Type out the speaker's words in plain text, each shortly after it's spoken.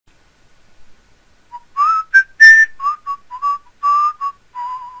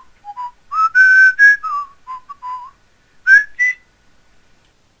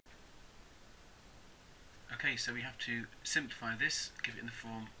so we have to simplify this, give it in the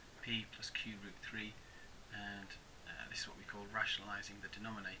form p plus q root 3, and this is what we call rationalising the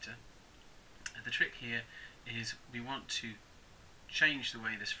denominator. The trick here is we want to change the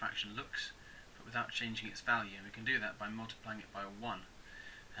way this fraction looks, but without changing its value, and we can do that by multiplying it by 1.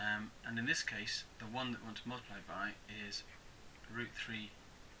 And in this case, the one that we want to multiply by is root 3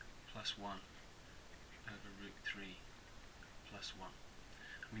 plus 1 over root 3 plus 1.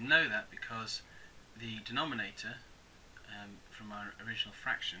 And we know that because the denominator from our original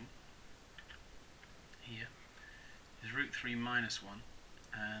fraction here is root 3 minus 1,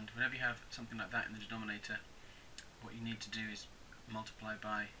 and whenever you have something like that in the denominator, what you need to do is multiply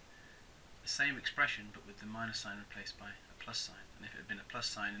by the same expression but with the minus sign replaced by a plus sign. And if it had been a plus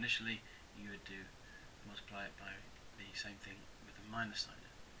sign initially, you would multiply it by the same thing with a minus sign.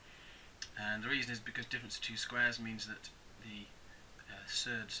 And the reason is because difference of two squares means that the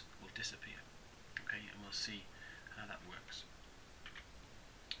surds will disappear. Okay, and we'll see how that works.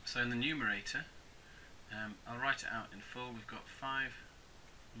 So in the numerator, I'll write it out in full. We've got 5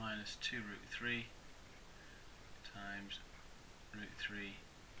 minus 2 root 3 times root 3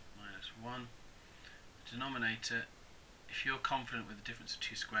 minus 1. The denominator, if you're confident with the difference of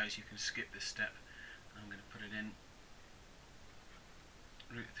two squares, you can skip this step. I'm going to put it in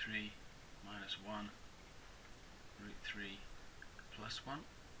root 3 minus 1 root 3 plus 1.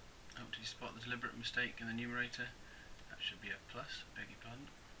 Oh, did you spot the deliberate mistake in the numerator? That should be a plus, beg your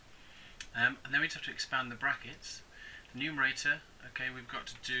pardon. And then we just have to expand the brackets. The numerator, okay, we've got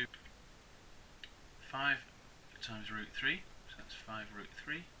to do 5 times root 3, so that's 5 root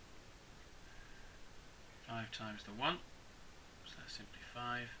 3. 5 times the 1, so that's simply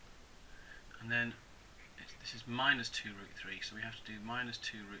 5. And then this is minus 2 root 3, so we have to do minus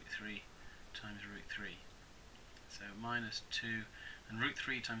 2 root 3 times root 3. So minus 2, and root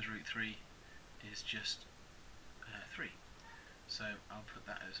 3 times root 3 is just 3. So I'll put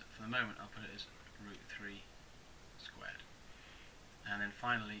that as, for the moment, I'll put it as root 3 squared. And then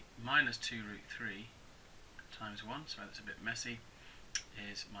finally, minus 2 root 3 times 1, so that's a bit messy,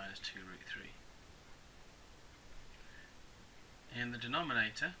 is minus 2 root 3. In the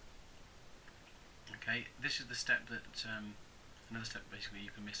denominator, okay, this is the step that, another step basically you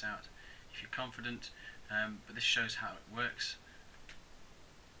can miss out if you're confident, but this shows how it works.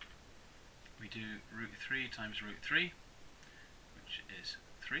 We do root 3 times root 3, which is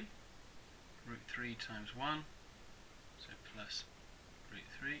 3, root 3 times 1, so plus root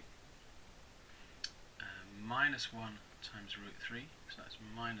 3, minus 1 times root 3, so that's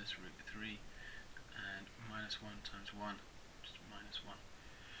minus root 3, and minus 1 times 1, just minus 1.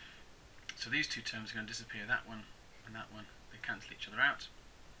 So these two terms are going to disappear, that one and that one, they cancel each other out.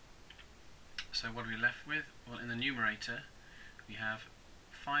 So what are we left with? Well, in the numerator we have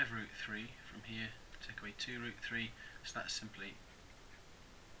 5 root 3 from here, take away 2 root 3, so that's simply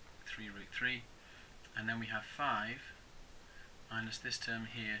 3 root 3, and then we have 5 minus this term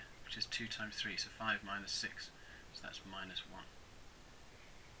here, which is 2 times 3, so 5 minus 6, so that's minus 1.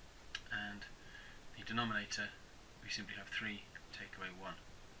 And the denominator, we simply have 3 take away 1,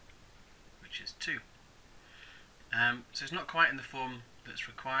 which is 2. So it's not quite in the form that's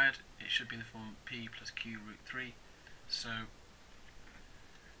required, it should be in the form p plus q root 3, so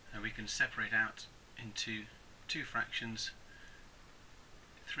we can separate out into two fractions,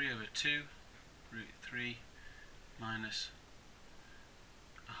 3 over 2 root 3 minus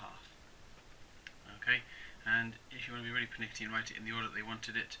a half. Okay, and if you want to be really pernickety and write it in the order that they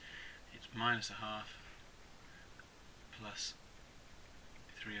wanted it, it's minus a half plus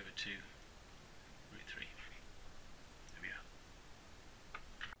 3 over 2 root 3. There we are.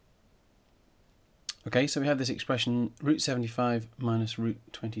 Okay, so we have this expression root 75 minus root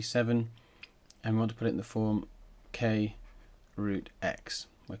 27, and we want to put it in the form k root x,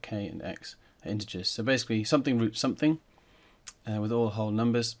 where k and x are integers. So basically something root something with all whole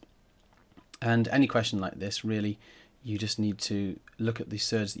numbers. And any question like this, really, you just need to look at the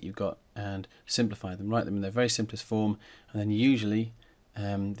surds that you've got and simplify them, write them in their very simplest form, and then usually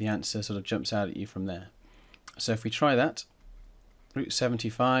the answer sort of jumps out at you from there. So if we try that, root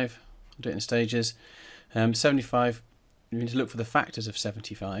 75, I'll do it in stages. 75, you need to look for the factors of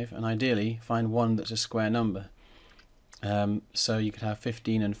 75 and ideally find one that's a square number. So you could have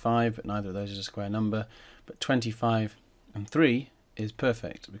 15 and 5, but neither of those is a square number, but 25 and 3 is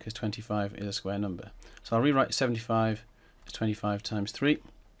perfect because 25 is a square number. So I'll rewrite 75 as 25 times 3,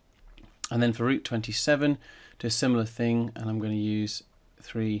 and then for root 27 do a similar thing, and I'm going to use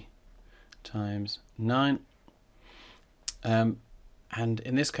 3 times 9, and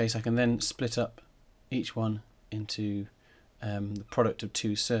in this case I can then split up each one into the product of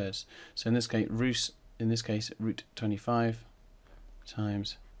two surds. So in this case root in this case, root 25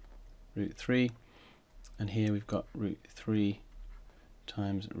 times root 3, and here we've got root 3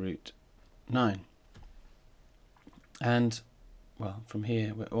 times root 9. And, well, from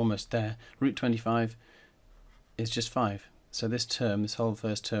here we're almost there. Root 25 is just 5. So this term, this whole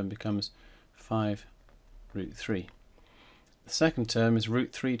first term, becomes 5 root 3. The second term is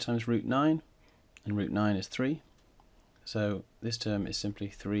root 3 times root 9, and root 9 is 3. So this term is simply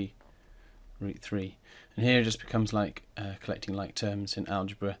 3 root 3. And here it just becomes like collecting like terms in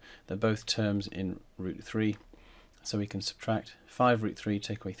algebra. They're both terms in root 3. So we can subtract 5 root 3,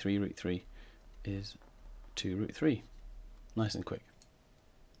 take away 3 root 3 is 2 root 3. Nice and quick.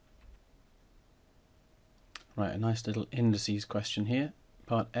 Right, a nice little indices question here.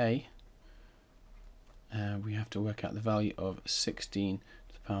 Part A, we have to work out the value of 16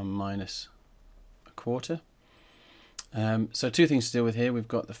 to the power minus a quarter. So two things to deal with here. We've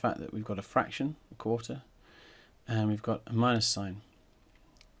got the fact that we've got a fraction, a quarter, and we've got a minus sign.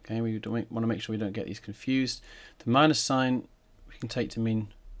 Okay, we want to make sure we don't get these confused. The minus sign we can take to mean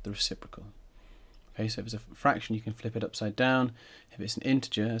the reciprocal. Okay, so if it's a fraction, you can flip it upside down. If it's an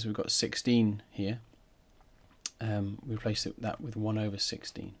integer, as we've got 16 here, we replace that with 1 over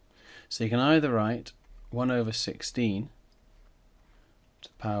 16. So you can either write 1 over 16 to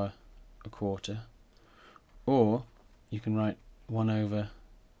the power a quarter, or you can write 1 over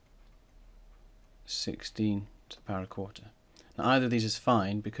 16 to the power a quarter. Now either of these is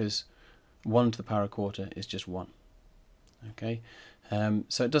fine because 1 to the power a quarter is just 1. Okay,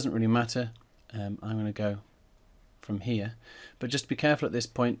 so it doesn't really matter. I'm going to go from here, but just be careful at this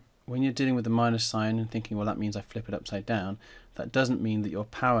point when you're dealing with the minus sign and thinking, well, that means I flip it upside down. That doesn't mean that your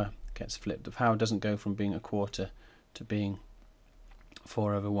power gets flipped. The power doesn't go from being a quarter to being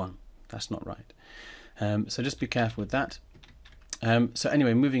 4 over 1. That's not right. So just be careful with that. So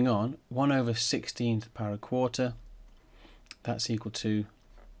anyway, moving on, 1 over 16 to the power a quarter, that's equal to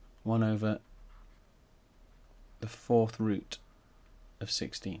 1 over the 4th root of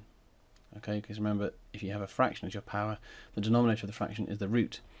 16. Okay, because remember, if you have a fraction as your power, the denominator of the fraction is the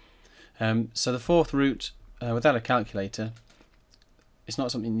root. So the 4th root, without a calculator, it's not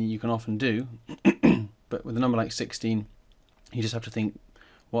something that you can often do, but with a number like 16, you just have to think,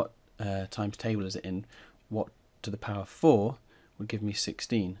 what times table is it in? What to the power 4 would give me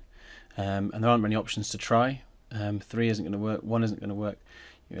 16. And there aren't many options to try. 3 isn't going to work, 1 isn't going to work.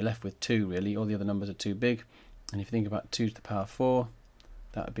 You're left with 2 really. All the other numbers are too big. And if you think about 2 to the power 4,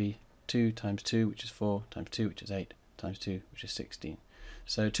 that would be 2 times 2, which is 4, times 2, which is 8, times 2, which is 16.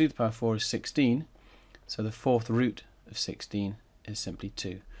 So 2 to the power 4 is 16. So the 4th root of 16 is simply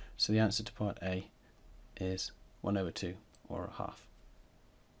 2. So the answer to part A is 1 over 2, or a half.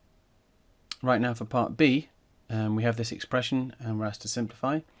 Right, now for part B, we have this expression and we're asked to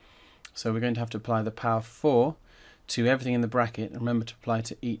simplify. So we're going to have to apply the power 4 to everything in the bracket, and remember to apply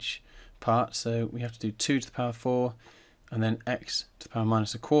to each part. So we have to do 2 to the power 4 and then x to the power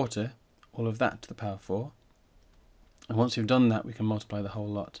minus a quarter, all of that to the power 4. And once we've done that, we can multiply the whole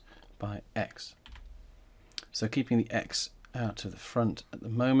lot by x. So keeping the x out to the front at the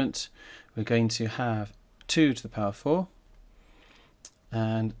moment, we're going to have 2 to the power 4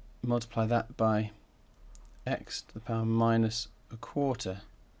 and multiply that by x to the power minus a quarter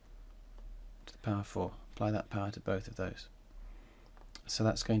to the power 4. Apply that power to both of those. So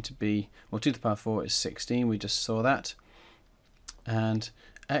that's going to be, well, 2 to the power 4 is 16, we just saw that. And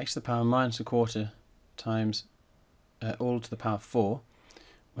x to the power minus a quarter times all to the power 4.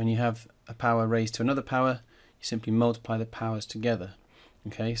 When you have a power raised to another power, you simply multiply the powers together.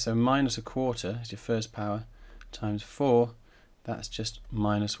 Okay, so minus a quarter is your first power times 4, that's just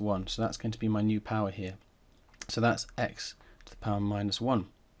minus 1. So that's going to be my new power here. So that's x to the power minus 1.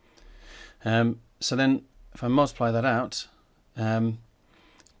 So then if I multiply that out,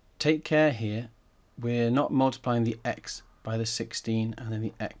 take care here, we're not multiplying the x by the 16 and then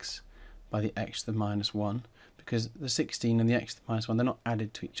the x by the x to the minus 1, because the 16 and the x to the minus 1, they're not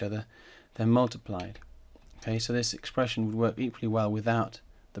added to each other, they're multiplied. Okay, so this expression would work equally well without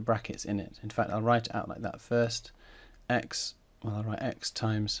the brackets in it. In fact, I'll write it out like that first. X, well, I'll write x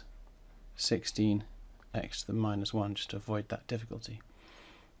times 16 x to the minus 1 just to avoid that difficulty.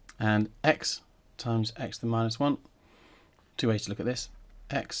 And x times x to the minus 1, two ways to look at this.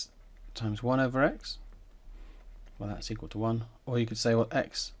 X times 1 over x, well, that's equal to 1. Or you could say, well,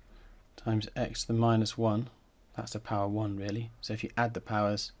 x times x to the minus 1, that's the power 1 really. So if you add the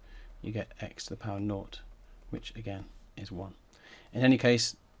powers, you get x to the power 0, which again is 1. In any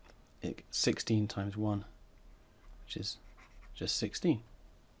case, 16 times 1, which is just 16.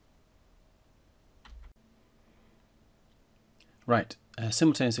 Right,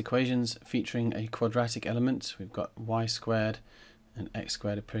 simultaneous equations featuring a quadratic element. We've got y squared and x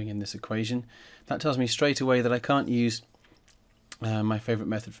squared appearing in this equation. That tells me straight away that I can't use my favourite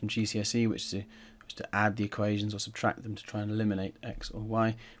method from GCSE, which is to add the equations or subtract them to try and eliminate x or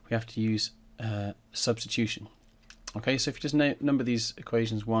y. We have to use substitution. Okay, so if you just number these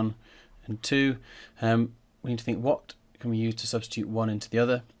equations 1 and 2, we need to think, what can we use to substitute one into the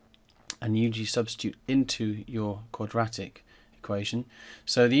other, and usually substitute into your quadratic equation.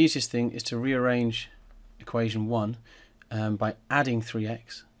 So the easiest thing is to rearrange equation 1 by adding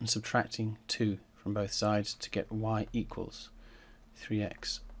 3x and subtracting 2 from both sides to get y equals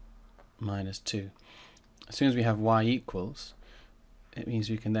 3x minus 2. As soon as we have y equals, it means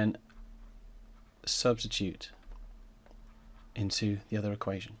we can then substitute into the other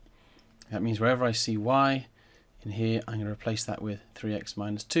equation. That means wherever I see y in here, I'm going to replace that with 3x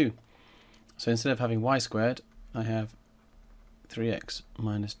minus 2. So instead of having y squared, I have 3x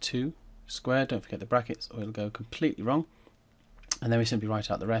minus 2 squared. Don't forget the brackets or it'll go completely wrong. And then we simply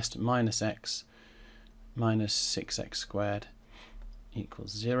write out the rest. Minus x minus 6x squared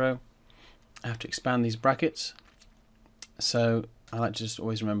equals 0. I have to expand these brackets. So I like to just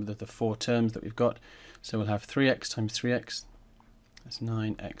always remember the 4 terms that we've got. So we'll have 3x times 3x. That's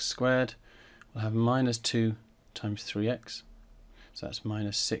 9x squared. We'll have minus 2 times 3x. So that's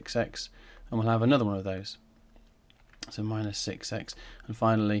minus 6x. And we'll have another one of those. So minus 6x. And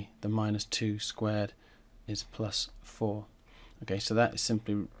finally, the minus 2 squared is plus 4. Okay, so that is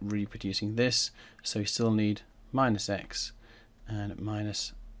simply reproducing this. So we still need minus x and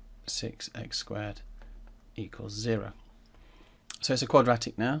minus 6x squared equals 0. So it's a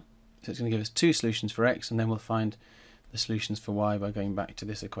quadratic now. So it's going to give us 2 solutions for x, and then we'll find the solutions for y by going back to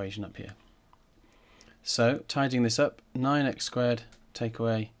this equation up here. So tidying this up, 9x squared take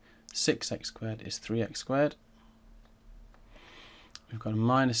away 6x squared is 3x squared. We've got a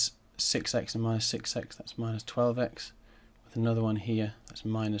minus 6x and minus 6x, that's minus 12x. With another one here, that's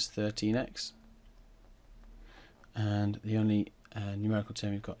minus 13x. And the only numerical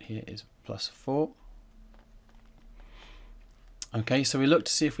term we've got here is plus 4. Okay, so we look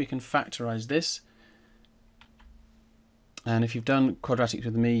to see if we can factorize this. And if you've done quadratics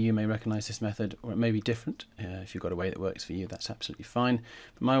with me, you may recognize this method, or it may be different. If you've got a way that works for you, that's absolutely fine.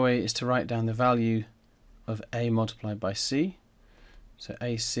 But my way is to write down the value of a multiplied by c. So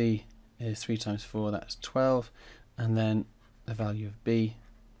ac is 3 times 4, that's 12. And then the value of b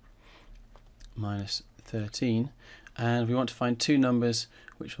minus 13. And we want to find 2 numbers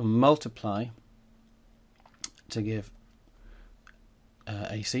which will multiply to give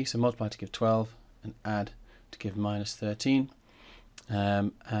AC, so multiply to give 12 and add to give minus 13,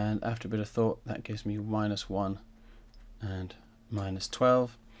 and after a bit of thought that gives me minus 1 and minus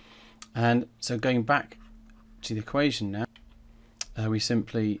 12. And so going back to the equation now, we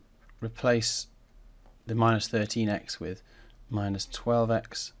simply replace the minus 13x with minus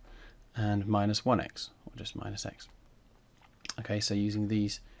 12x and minus 1x, or just minus x. Okay, so using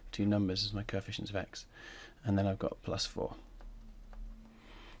these 2 numbers as my coefficients of x, and then I've got plus 4.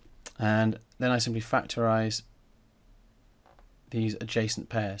 And then I simply factorize these adjacent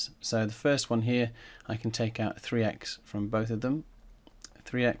pairs. So the first one here, I can take out 3x from both of them.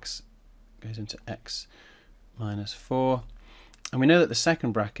 3x goes into x minus 4. And we know that the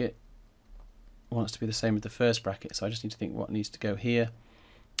second bracket wants to be the same as the first bracket, so I just need to think what needs to go here,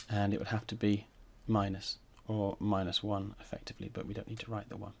 and it would have to be minus, or minus 1 effectively, but we don't need to write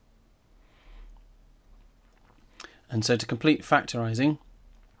the 1. And so to complete factorizing,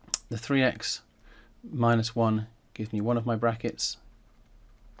 the 3x minus 1 gives me one of my brackets,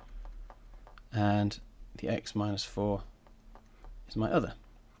 and the x minus 4 is my other.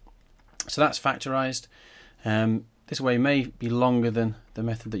 So that's factorized. This way may be longer than the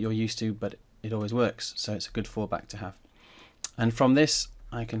method that you're used to, but it always works, so it's a good fallback to have. And from this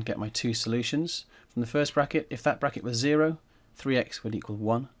I can get my 2 solutions. From the first bracket, if that bracket was 0, 3x would equal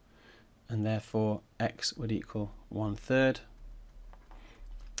 1, and therefore x would equal 1/3.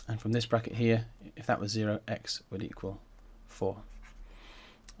 And from this bracket here, if that was 0, x would equal 4.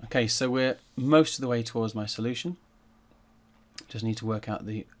 Okay, so we're most of the way towards my solution. Just need to work out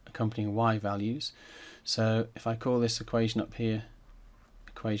the accompanying y values. So if I call this equation up here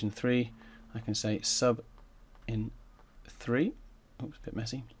equation 3, I can say sub in 3. Oops, a bit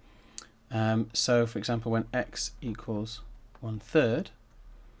messy. So for example, when x equals 1/3,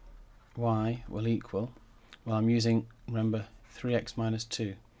 y will equal, well, I'm using, remember, 3x minus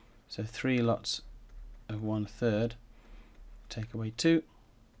 2. So 3 lots of 1/3, take away 2.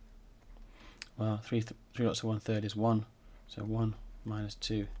 Well, 3 lots of 1/3 is 1. So 1 minus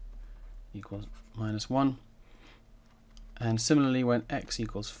 2 equals minus 1. And similarly, when x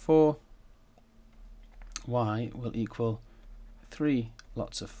equals 4, y will equal 3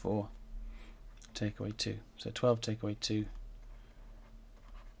 lots of 4 take away 2. So 12 take away 2,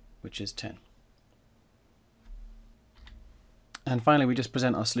 which is 10. And finally, we just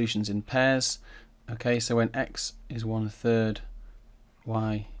present our solutions in pairs. Okay, so when x is 1/3,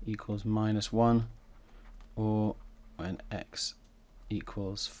 y equals -1, or when x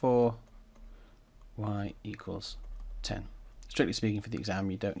equals 4, y equals 10. Strictly speaking, for the exam,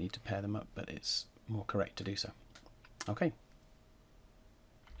 you don't need to pair them up, but it's more correct to do so. Okay.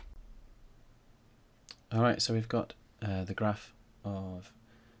 Alright, so we've got the graph of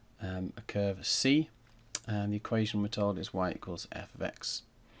a curve C, and the equation we're told is y equals f of x.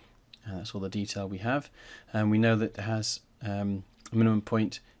 And that's all the detail we have. And we know that it has a minimum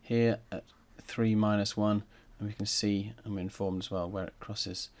point here at 3 minus 1, and we can see, and we're informed as well, where it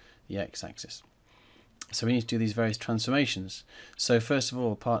crosses the x-axis. So we need to do these various transformations. So first of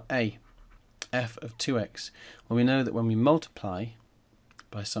all, part A, f of 2x. Well, we know that when we multiply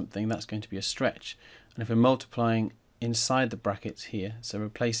by something, that's going to be a stretch. And if we're multiplying inside the brackets here, so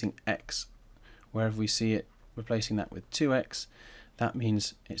replacing x wherever we see it, replacing that with 2x, that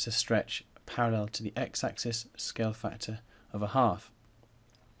means it's a stretch parallel to the x-axis, scale factor of 1/2.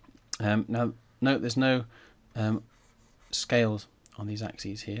 Now note there's no scales on these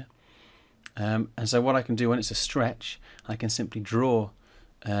axes here, and so what I can do when it's a stretch, I can simply draw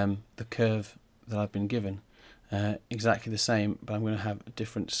the curve that I've been given exactly the same, but I'm going to have a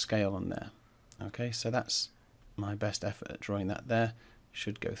different scale on there. Okay, so that's my best effort at drawing that there.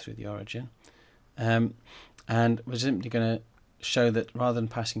 Should go through the origin, and we're simply going to show that rather than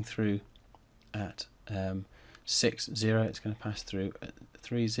passing through at 6, 0, it's going to pass through at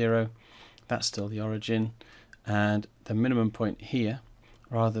 3, 0. That's still the origin, and the minimum point here,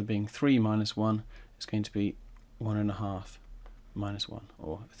 rather than being 3 minus 1, is going to be 1.5 minus 1,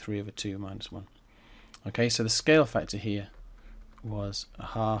 or 3/2 minus 1. Okay, so the scale factor here was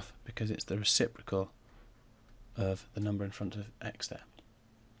 1/2 because it's the reciprocal of the number in front of x there.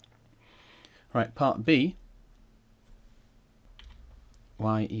 Right, part B,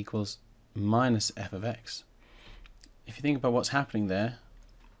 y equals minus f of x. If you think about what's happening there,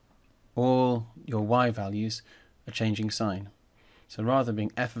 all your y values are changing sign. So rather than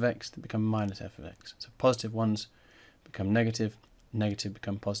being f of x, they become minus f of x. So positive ones become negative, negative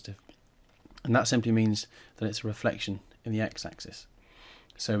become positive. And that simply means that it's a reflection in the x-axis.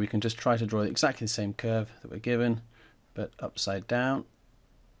 So we can just try to draw exactly the same curve that we're given, but upside down.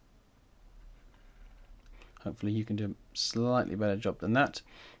 Hopefully you can do a slightly better job than that.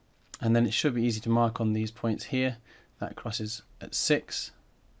 And then it should be easy to mark on these points here. That crosses at 6,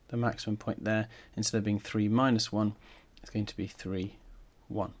 the maximum point there. Instead of being 3 minus 1, it's going to be 3,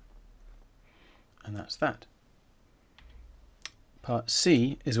 1. And that's that. Part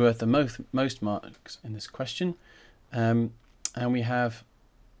C is worth the most marks in this question. And we have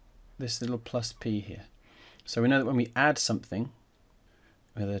this little plus p here. So we know that when we add something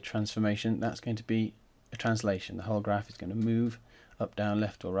with a transformation, that's going to be a translation. The whole graph is going to move up, down,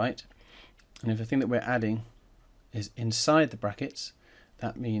 left or right. And if the thing that we're adding is inside the brackets,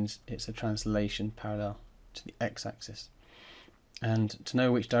 that means it's a translation parallel to the x-axis. And to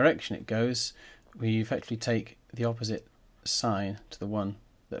know which direction it goes, we effectively take the opposite sign to the one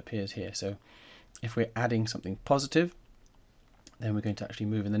that appears here. So if we're adding something positive, then we're going to actually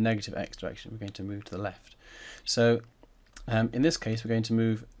move in the negative x direction. We're going to move to the left. So in this case, we're going to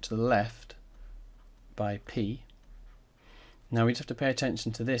move to the left by p. Now we just have to pay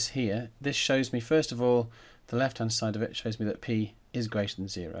attention to this here. This shows me, first of all, the left hand side of it shows me that p is greater than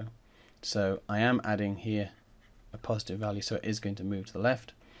 0. So I am adding here a positive value, so it is going to move to the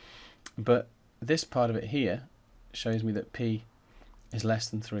left. But this part of it here shows me that p is less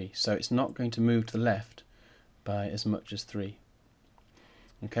than 3, so it's not going to move to the left by as much as 3.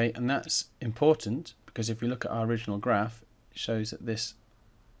 Okay, and that's important because if we look at our original graph, it shows that this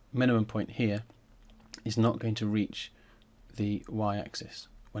minimum point here is not going to reach the y-axis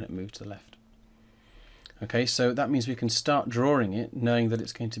when it moves to the left. Okay, so that means we can start drawing it knowing that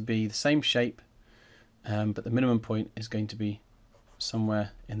it's going to be the same shape, but the minimum point is going to be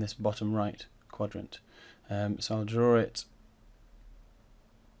somewhere in this bottom right quadrant. So I'll draw it,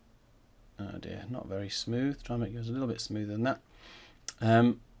 oh dear, not very smooth, try and make yours a little bit smoother than that.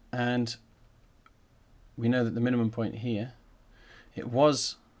 And we know that the minimum point here, it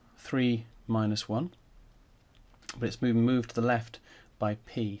was 3 minus 1, but it's moved to the left by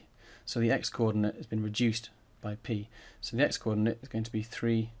p. So the x-coordinate has been reduced by p. So the x-coordinate is going to be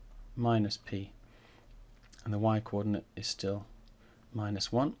 3 minus p, and the y-coordinate is still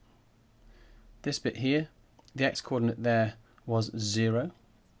minus 1. This bit here the x-coordinate there was 0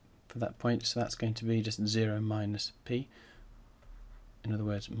 for that point, so that's going to be just 0 minus p, in other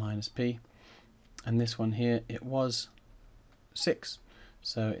words minus p, and this one here, it was 6,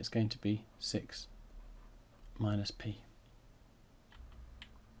 so it's going to be 6 minus p.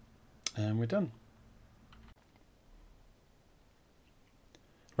 And we're done.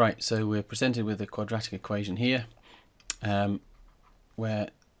 Right, so we're presented with a quadratic equation here, where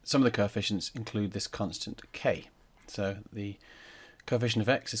some of the coefficients include this constant k. So the coefficient of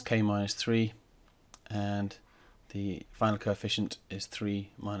x is k minus 3, and the final coefficient is 3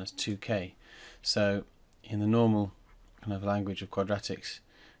 minus 2k. So in the normal kind of language of quadratics,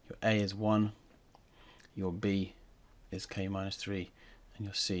 your a is 1, your b is k minus 3, and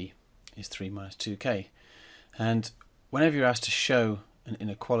your c is 3 minus 2k. And whenever you're asked to show an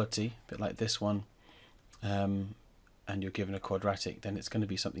inequality, a bit like this one, and you're given a quadratic, then it's going to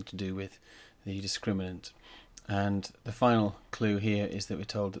be something to do with the discriminant. And the final clue here is that we're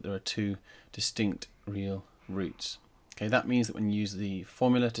told that there are two distinct real roots. Okay, that means that when you use the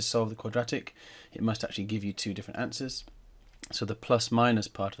formula to solve the quadratic, it must actually give you two different answers. So the plus minus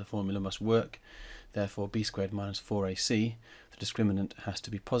part of the formula must work. Therefore, b squared minus 4ac, the discriminant has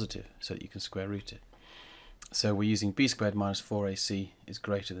to be positive so that you can square root it. So we're using b squared minus 4ac is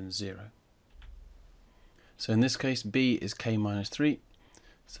greater than 0. So in this case, b is k minus 3.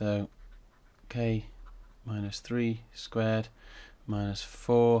 So k minus 3 squared minus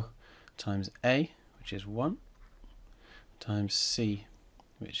 4 times a, which is 1, times c,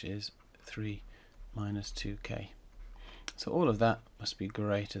 which is 3 minus 2k. So all of that must be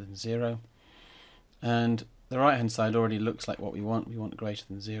greater than 0. And the right hand side already looks like what we want. We want greater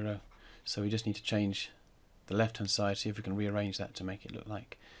than 0. So we just need to change the left hand side, see if we can rearrange that to make it look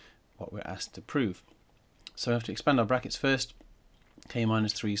like what we're asked to prove. So we have to expand our brackets first. K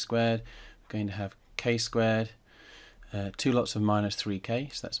minus 3 squared, we're going to have k squared, two lots of minus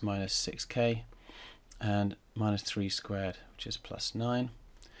 3k, so that's minus 6k, and minus 3 squared, which is plus 9,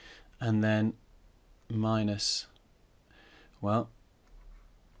 and then minus, well,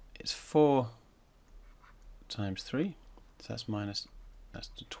 it's 4 times 3, so that's minus, that's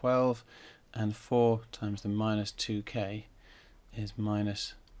 12, and 4 times the minus 2k is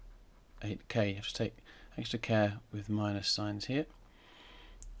minus 8k. You have to take extra care with minus signs here.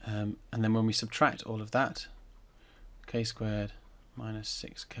 And then when we subtract all of that, k squared minus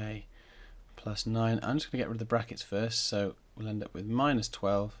 6k plus 9, I'm just going to get rid of the brackets first, so we'll end up with minus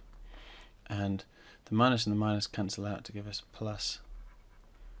 12, and the minus and the minus cancel out to give us plus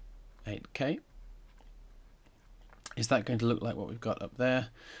 8k. Is that going to look like what we've got up there?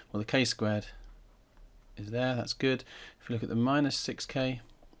 Well, the k squared is there, that's good. If we look at the minus 6k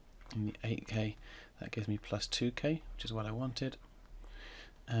and the 8k, that gives me plus 2k, which is what I wanted.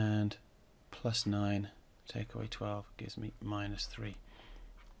 And plus 9, take away 12, gives me minus 3.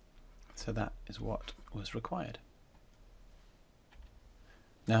 So that is what was required.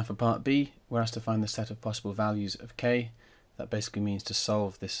 Now for part B, we're asked to find the set of possible values of k. That basically means to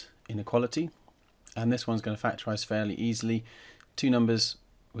solve this inequality. And this one's going to factorise fairly easily. Two numbers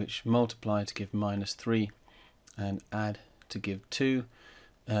which multiply to give minus 3 and add to give 2.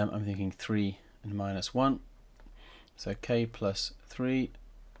 I'm thinking 3 and minus 1. So k plus 3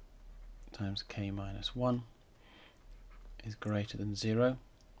 times k minus 1 is greater than 0.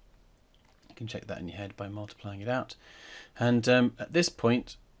 You can check that in your head by multiplying it out. And at this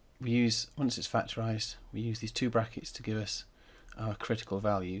point, we use, once it's factorised, we use these two brackets to give us our critical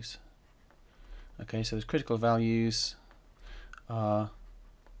values. Okay, so those critical values are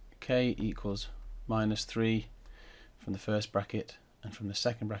k equals minus 3 from the first bracket, and from the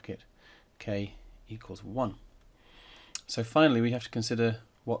second bracket, k equals 1. So finally, we have to consider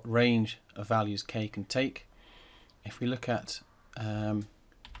what range of values k can take. If we look at the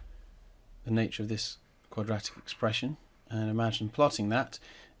nature of this quadratic expression and imagine plotting that,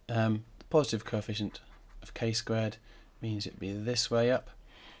 the positive coefficient of k squared means it'd be this way up,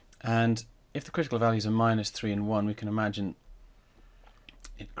 and if the critical values are minus 3 and 1, we can imagine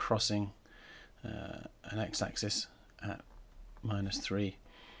it crossing an x-axis at minus 3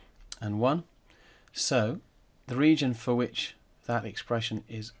 and 1. So the region for which that expression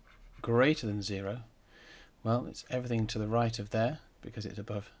is greater than 0, well, it's everything to the right of there because it's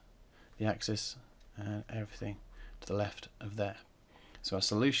above the axis, and everything to the left of there. So our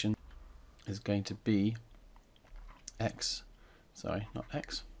solution is going to be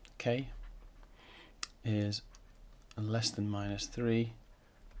k is less than minus 3,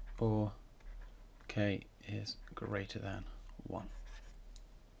 or k is greater than 1.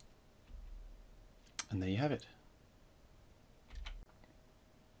 And there you have it.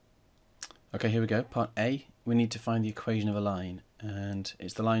 Okay, here we go. Part A, we need to find the equation of a line, and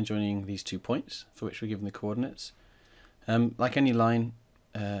it's the line joining these 2 points for which we're given the coordinates. Like any line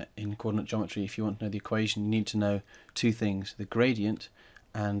in coordinate geometry, if you want to know the equation, you need to know 2 things, the gradient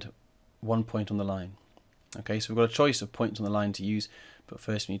and 1 point on the line. Okay, so we've got a choice of points on the line to use, but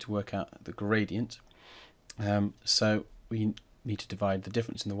first we need to work out the gradient. So we need to divide the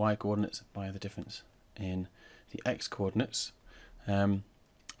difference in the y coordinates by the difference in the x coordinates.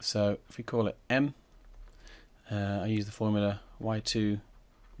 So if we call it m, I use the formula y2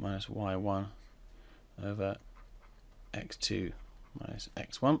 minus y1 over x2 minus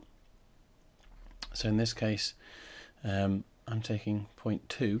x1. So in this case, I'm taking point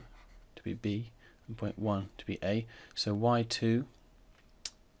 2 to be b and point 1 to be a. So y2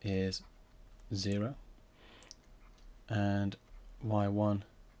 is 0 and y1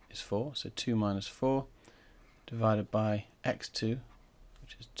 is 4. So 2 minus 4 divided by x2,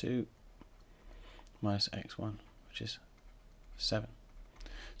 which is 2, minus x1, which is 7.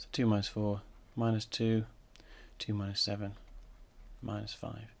 So 2 minus 4 minus 2, 2 minus 7 minus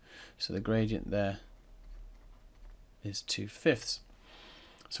 5. So the gradient there is 2/5.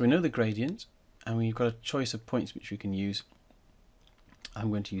 So we know the gradient, and we've got a choice of points which we can use. I'm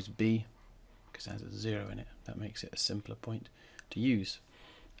going to use b because it has a 0 in it. That makes it a simpler point to use.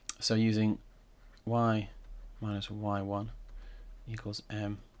 So using y minus y1 equals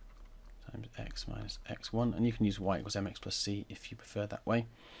m times x minus x1, and you can use y equals mx plus c if you prefer that way.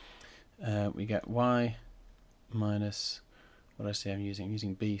 We get y minus, what did I say I'm using? I'm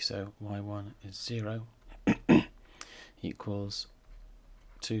using b, so y1 is 0 equals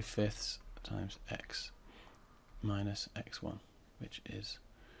 2/5 times x minus x1, which is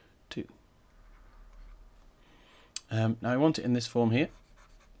 2. Now I want it in this form here,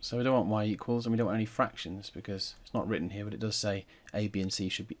 so we don't want y equals, and we don't want any fractions because it's not written here, but it does say a, b and c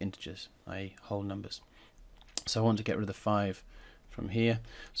should be integers, i.e. whole numbers. So I want to get rid of the 5 from here,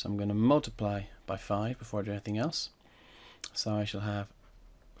 so I'm going to multiply by 5 before I do anything else. So I shall have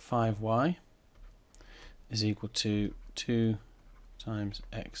 5y is equal to 2 times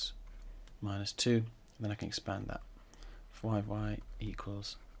x minus 2, and then I can expand that. 5y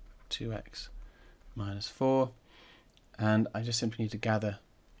equals 2x minus 4, and I just simply need to gather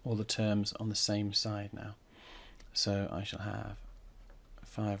all the terms on the same side now. So I shall have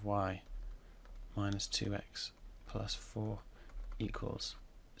 5y minus 2x plus 4 equals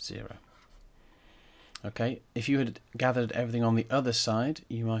 0. Okay, if you had gathered everything on the other side,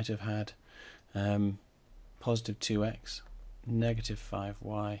 you might have had positive 2x, negative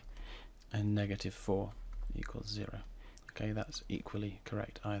 5y, and negative 4 equals 0. Okay, that's equally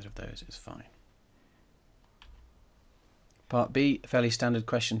correct. Either of those is fine. Part B, a fairly standard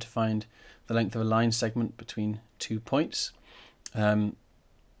question to find the length of a line segment between 2 points.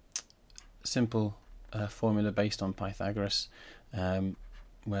 Simple formula based on Pythagoras,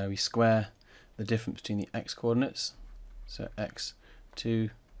 where we square the difference between the x coordinates, so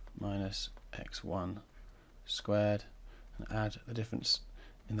x2 minus x1 squared, and add the difference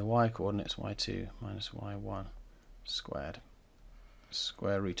in the y coordinates, y2 minus y1 squared,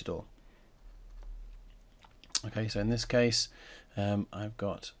 square root it all. Okay, so in this case I've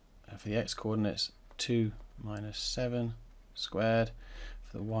got for the x coordinates 2 minus 7 squared,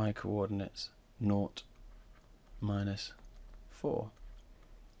 for the y coordinates 0 minus 4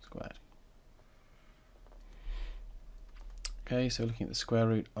 squared. Okay, so looking at the square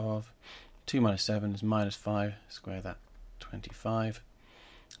root of 2 minus 7 is minus 5, square that, 25.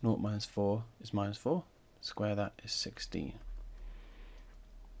 0 minus 4 is minus 4, square that is 16.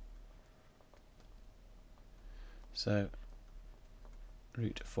 So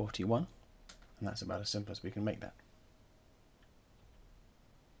root 41, and that's about as simple as we can make that.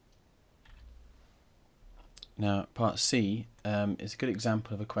 Now part C is a good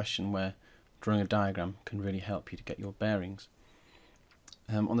example of a question where drawing a diagram can really help you to get your bearings.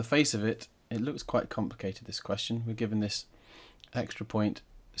 On the face of it, it looks quite complicated, this question. We're given this extra point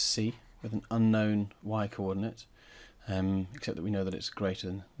C with an unknown y coordinate, except that we know that it's greater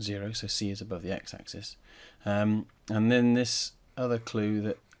than 0, so C is above the x-axis. And then this other clue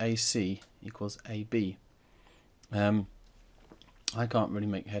that AC equals AB. I can't really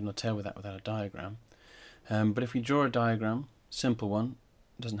make head nor tail with that without a diagram. But if we draw a diagram, simple one,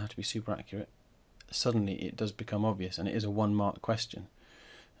 doesn't have to be super accurate, suddenly it does become obvious, and it is a 1-mark question,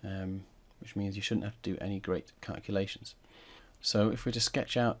 which means you shouldn't have to do any great calculations. So if we're to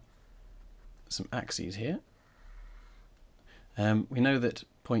sketch out some axes here, we know that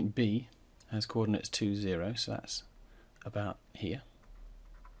point B has coordinates 2, 0, so that's about here.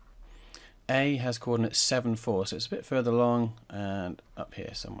 A has coordinates 7, 4, so it's a bit further along and up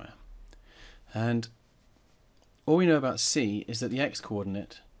here somewhere. And all we know about C is that the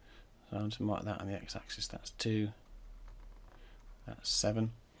x-coordinate, so I'm going to mark that on the x-axis, that's 2, that's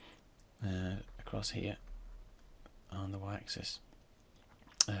 7, across here on the y-axis,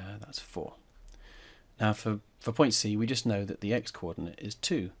 that's 4. Now for point C, we just know that the x-coordinate is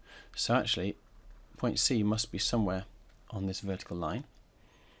 2, so actually point C must be somewhere on this vertical line.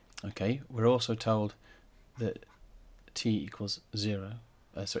 Okay, we're also told that t equals 0,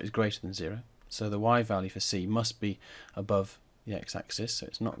 is greater than 0, so the y value for C must be above the x-axis, so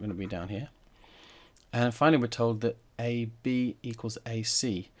it's not going to be down here. And finally we're told that AB equals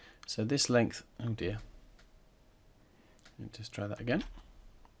AC, so this length, oh dear, let me just try that again.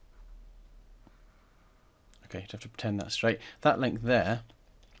 Okay, you have to pretend that's straight. That length there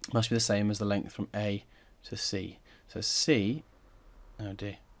must be the same as the length from A to C. So C, oh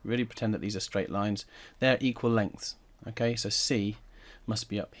dear, really pretend that these are straight lines. They're equal lengths. Okay, so C must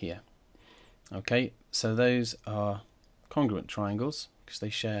be up here. Okay, so those are congruent triangles because they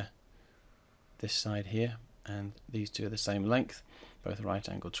share this side here, and these two are the same length, both right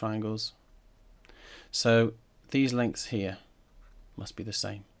angled triangles. So these lengths here must be the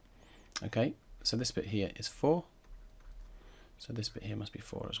same. Okay, so this bit here is 4, so this bit here must be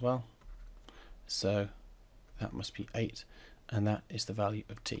 4 as well, so that must be 8, and that is the value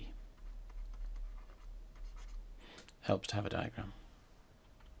of t. Helps to have a diagram.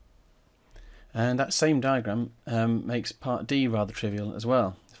 And that same diagram makes part D rather trivial as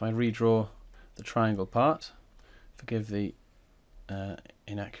well. If I redraw the triangle part, forgive the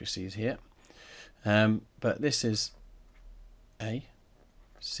inaccuracies here, but this is A,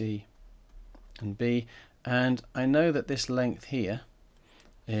 C and B, and I know that this length here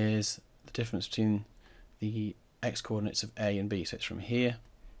is the difference between the x-coordinates of A and B, so it's from here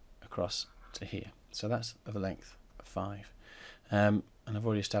across to here, so that's of a length of 5, and I've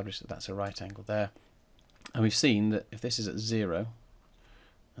already established that that's a right angle there, and we've seen that if this is at 0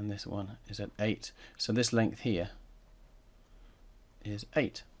 and this one is at 8, so this length here is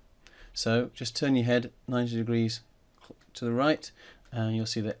 8. So just turn your head 90 degrees to the right and you'll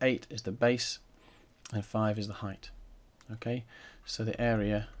see that 8 is the base and 5 is the height. Okay, so the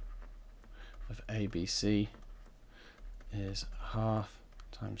area of ABC is half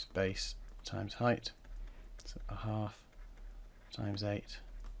times base times height, so a half times 8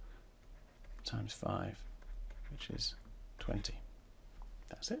 times 5, which is 20.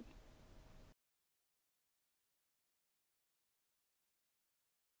 That's it.